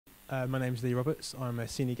My name's Lee Roberts. I'm a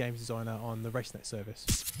senior games designer on the RaceNet service.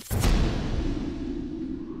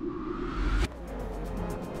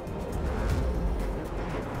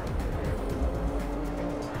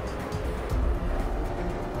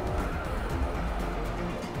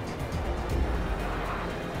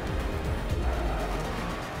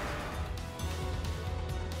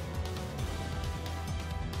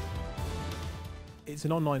 It's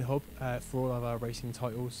an online hub for all of our racing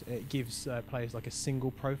titles. It gives players like a single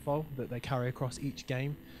profile that they carry across each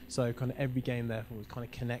game. So kind of every game therefore is kind of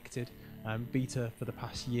connected. Beta for the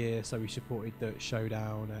past year, so we supported the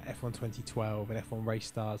Showdown, F1 2012 and F1 Race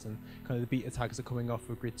Stars, and kind of the beta tags are coming off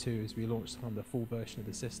for Grid 2 as we launch on the full version of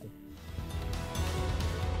the system.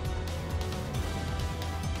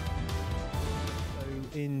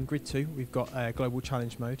 In Grid 2 we've got a global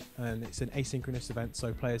challenge mode, and it's an asynchronous event,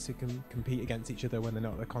 so players can compete against each other when they're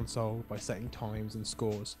not at the console by setting times and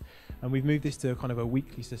scores. And we've moved this to kind of a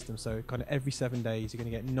weekly system, so kind of every 7 days you're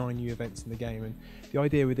going to get 9 new events in the game. And the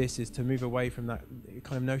idea with this is to move away from that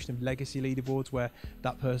kind of notion of legacy leaderboards where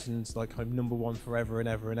that person's like kind of #1 forever and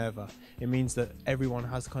ever and ever. It means that everyone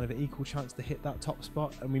has kind of an equal chance to hit that top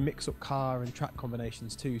spot, and we mix up car and track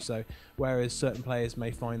combinations too. So whereas certain players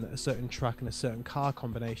may find that a certain track and a certain car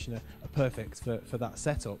combination are perfect for that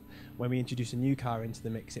setup, when we introduce a new car into the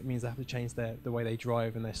mix, it means they have to change the way they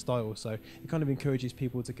drive and their style. So it kind of encourages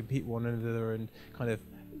people to compete with one another and kind of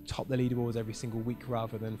top the leaderboards every single week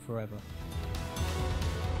rather than forever.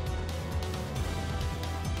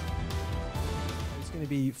 It's going to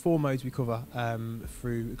be 4 modes we cover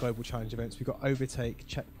through global challenge events. We've got overtake,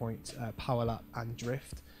 checkpoint, power lap and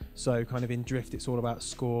drift. So kind of in drift it's all about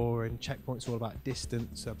score, and checkpoint's all about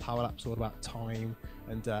distance, power lap's all about time,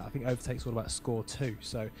 and I think overtake's all about score too.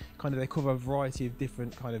 So kind of they cover a variety of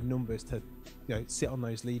different kind of numbers to sit on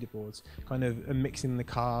those leaderboards. Kind of mixing the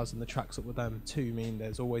cars and the tracks up with them too mean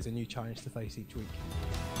there's always a new challenge to face each week.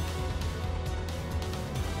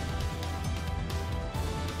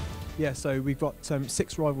 Yeah, so we've got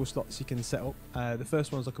 6 rival slots you can set up. The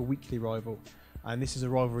first one's like a weekly rival, and this is a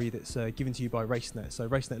rivalry that's given to you by RaceNet. So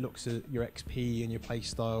RaceNet looks at your XP and your play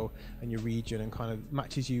style and your region and kind of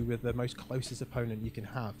matches you with the most closest opponent you can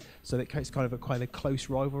have. So that creates kind of a close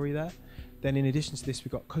rivalry there. Then in addition to this,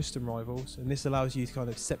 we've got custom rivals, and this allows you to kind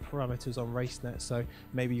of set parameters on RaceNet. So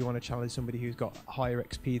maybe you want to challenge somebody who's got higher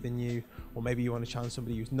XP than you, or maybe you want to challenge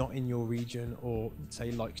somebody who's not in your region, or say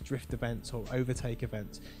likes drift events or overtake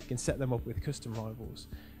events. You can set them up with custom rivals.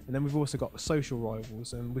 And then we've also got social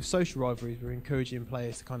rivals, and with social rivalries we're encouraging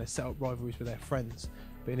players to kind of set up rivalries with their friends.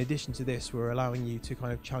 But in addition to this, we're allowing you to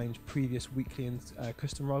kind of challenge previous weekly and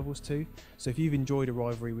custom rivals too. So if you've enjoyed a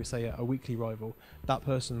rivalry with say a weekly rival, that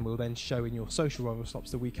person will then show in your social rival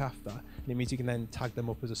slots the week after, and it means you can then tag them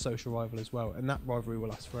up as a social rival as well, and that rivalry will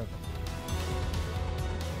last forever.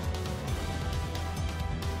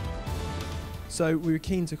 So we were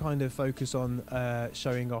keen to kind of focus on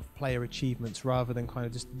showing off player achievements rather than kind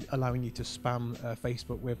of just allowing you to spam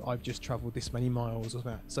Facebook with "I've just travelled this many miles" or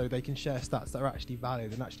that, so they can share stats that are actually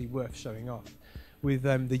valid and actually worth showing off. With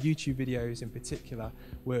the YouTube videos in particular,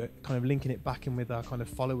 we're kind of linking it back in with our kind of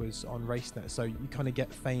followers on RaceNet, so you kind of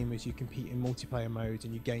get fame as you compete in multiplayer modes,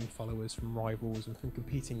 and you gain followers from rivals and from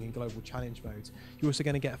competing in global challenge modes. You're also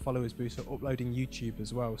going to get a followers boost for uploading YouTube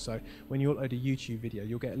as well, so when you upload a YouTube video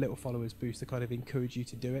you'll get a little followers boost to kind of encourage you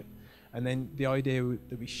to do it. And then the idea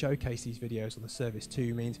that we showcase these videos on the service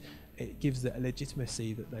too means it gives it a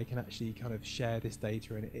legitimacy that they can actually kind of share this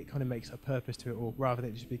data, and it kind of makes a purpose to it all, rather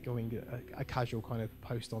than just becoming a casual kind of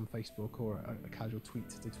post on Facebook or a casual tweet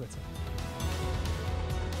to Twitter.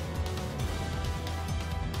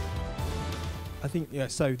 I think, yeah,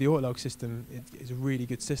 so the autolog system is a really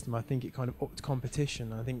good system. I think it kind of upped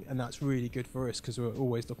competition, and that's really good for us because we're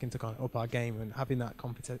always looking to kind of up our game, and having that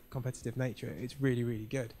competitive nature, it's really, really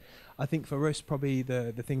good. I think for us, probably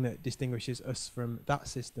the thing that distinguishes us from that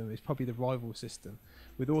system is probably the rival system.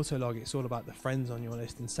 With autolog, it's all about the friends on your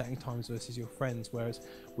list and setting times versus your friends, whereas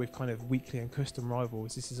with kind of weekly and custom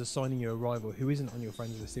rivals, this is assigning you a rival who isn't on your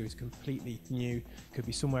friends list, who is completely new, could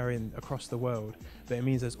be somewhere across the world, but it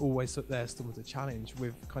means there's always there someone to challenge.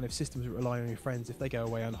 With kind of systems that rely on your friends, if they go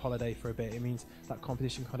away on holiday for a bit, it means that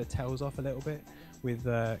competition kind of tails off a little bit. With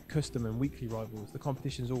custom and weekly rivals, the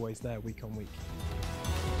competition's always there week on week.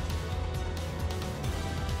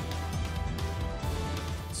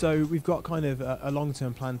 So we've got kind of a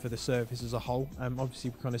long-term plan for the service as a whole. Obviously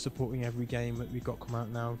we're kind of supporting every game that we've got come out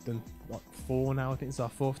now, done what, 4 now. I think it's our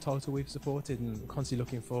 4th title we've supported, and we're constantly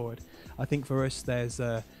looking forward. I think for us there's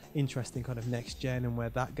interest in kind of next gen and where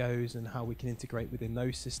that goes and how we can integrate within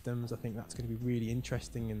those systems. I think that's going to be really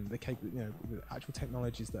interesting, and the actual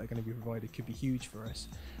technologies that are going to be provided could be huge for us.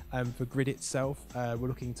 For Grid itself, we're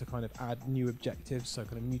looking to kind of add new objectives, so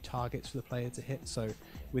kind of new targets for the player to hit. So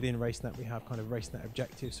within RaceNet we have kind of RaceNet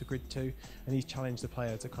objectives for Grid 2, and these challenge the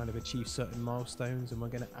player to kind of achieve certain milestones, and we're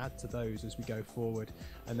going to add to those as we go forward,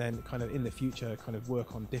 and then kind of in the future kind of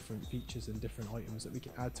work on different features and different items that we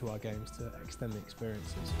can add to our games to extend the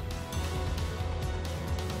experiences.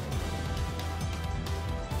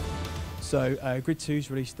 So Grid 2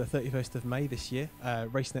 is released the 31st of May this year.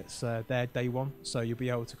 RaceNet's there day one, so you'll be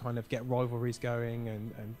able to kind of get rivalries going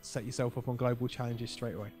and set yourself up on global challenges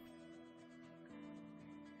straight away.